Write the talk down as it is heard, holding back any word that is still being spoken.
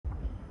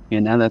Yeah,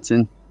 now that's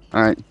in.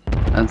 Alright.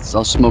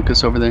 I'll smoke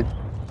us over there.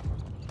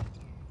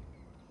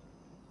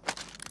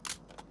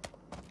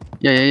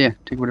 Yeah.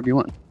 Take whatever you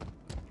want.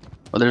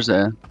 Oh, there's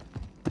that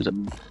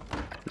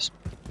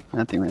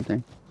thing right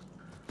there.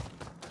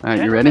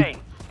 Alright, you ready?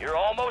 You're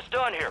almost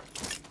done here.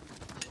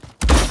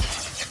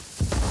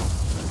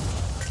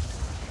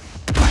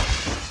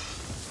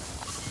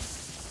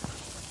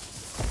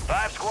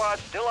 Five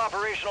squads still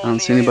operational. I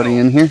don't see anybody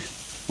in here.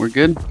 We're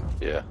good?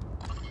 Yeah.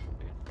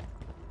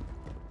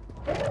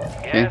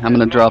 Okay, I'm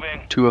gonna drop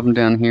 2 of them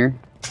down here.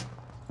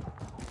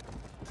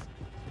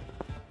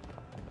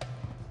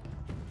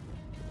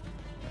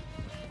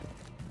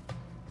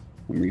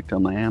 Refill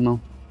my ammo.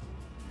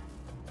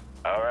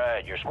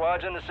 Alright, your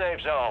squad's in the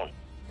safe zone.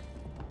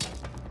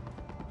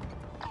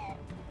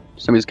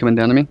 Somebody's coming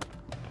down to me.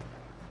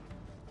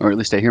 Or at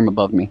least I hear them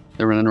above me.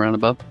 They're running around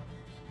above.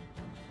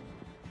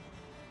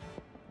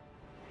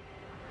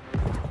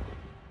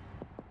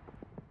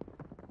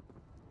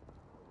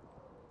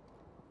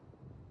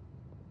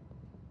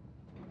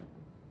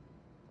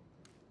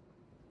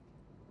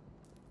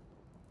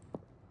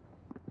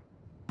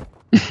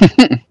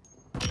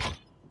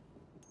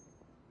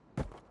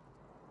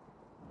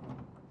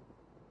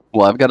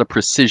 Well, I've got a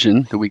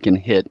precision that we can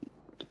hit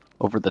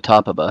over the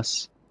top of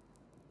us.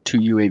 2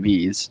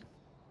 UAVs.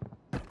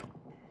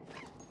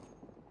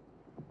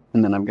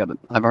 And then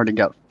I've already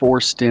got 4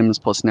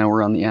 stims, plus now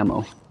we're on the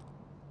ammo.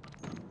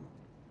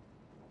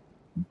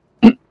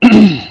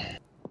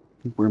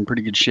 We're in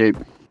pretty good shape.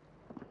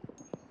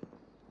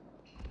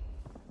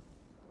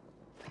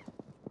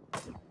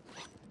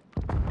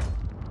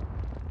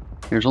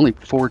 There's only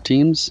 4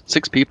 teams,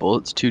 6 people.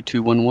 It's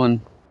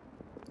 2-2-1-1.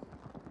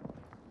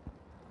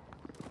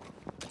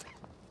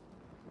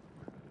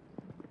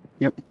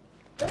 Yep.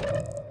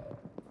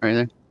 Right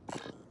there.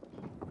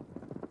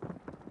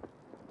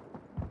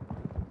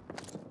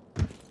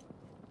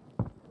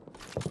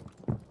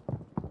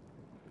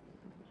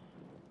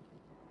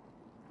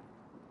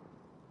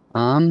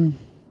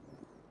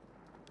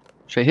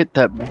 Should I hit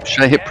that?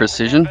 Should I hit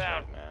precision? Safe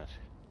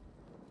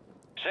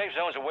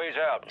zone's a ways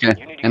out.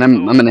 Okay, and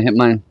I'm gonna hit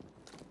mine.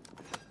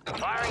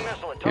 Firing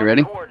missile at You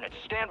ready? coordinates.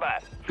 Stand by.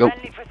 Go.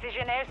 Friendly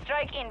precision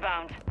airstrike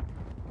inbound.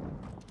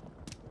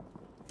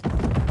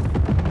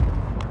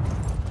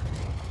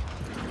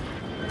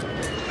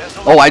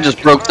 Oh, I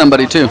just broke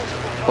somebody too.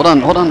 Hold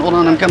on,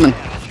 I'm coming.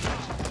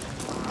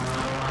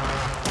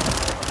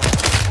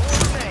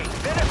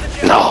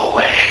 No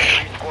way.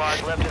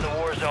 Squads left in the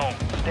war zone.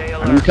 Stay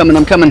alert. I'm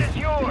coming. It's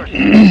yours.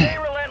 Stay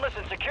relentless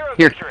and secure a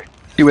Here, victory.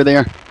 see where they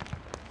are.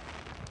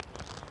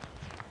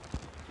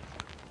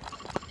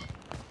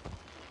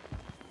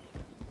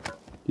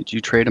 Did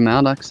you trade them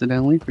out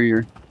accidentally for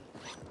your...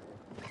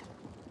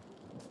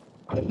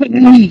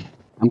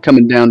 I'm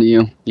coming down to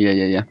you.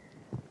 Yeah.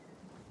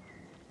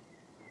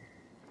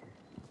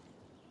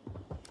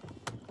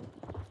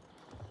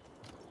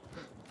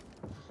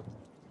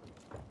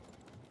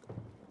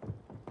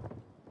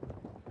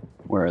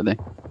 Where are they?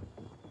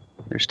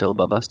 They're still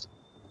above us.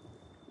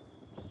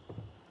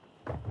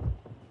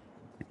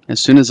 As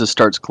soon as it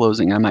starts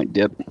closing, I might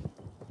dip.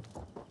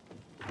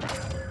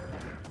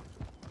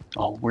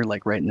 Oh, we're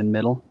like right in the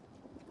middle.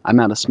 I'm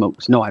out of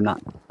smokes. No, I'm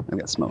not. I've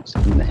got smokes.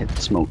 I'm gonna hit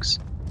the smokes.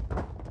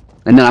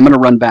 And then I'm gonna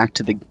run back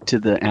to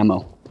the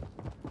ammo.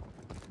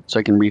 So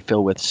I can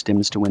refill with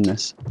stims to win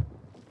this.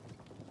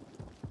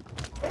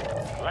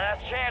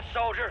 Last chance,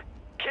 soldier.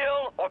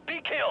 Kill or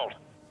be killed.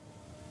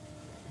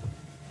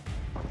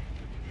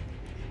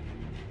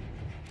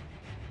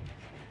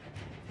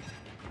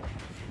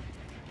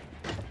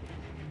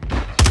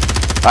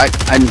 Alright,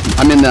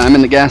 I'm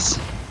in the gas.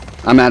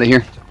 I'm out of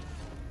here.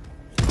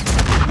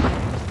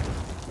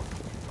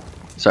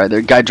 Sorry,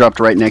 the guy dropped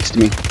right next to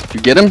me. Did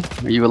you get him?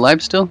 Are you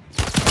alive still?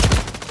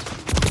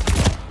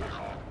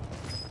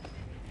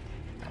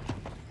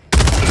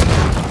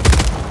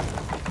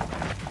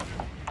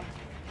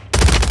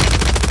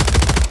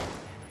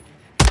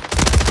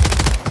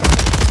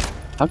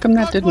 How come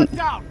that didn't...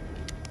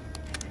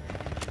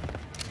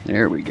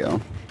 There we go.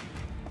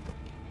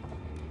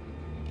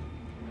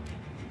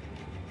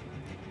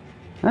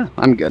 Oh,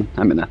 I'm good.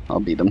 I'll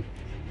beat them.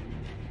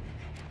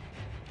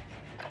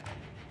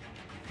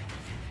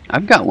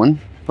 I've got one.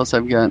 Plus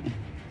I've got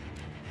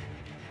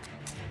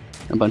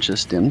a bunch of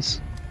stims.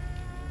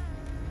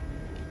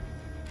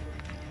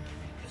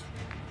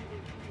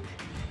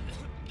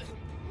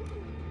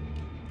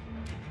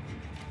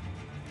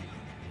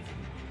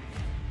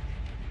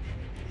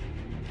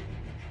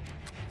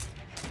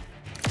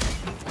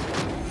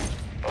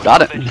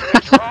 Got it.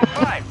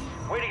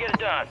 Way to get it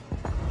done.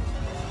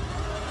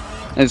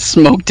 I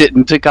smoked it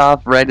and took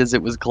off right as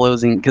it was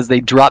closing because they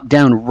dropped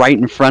down right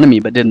in front of me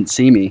but didn't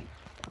see me.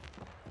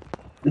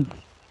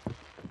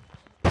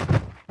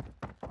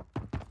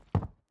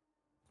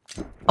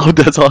 Oh,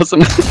 that's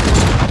awesome.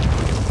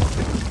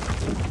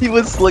 He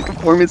was looking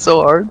for me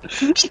so hard.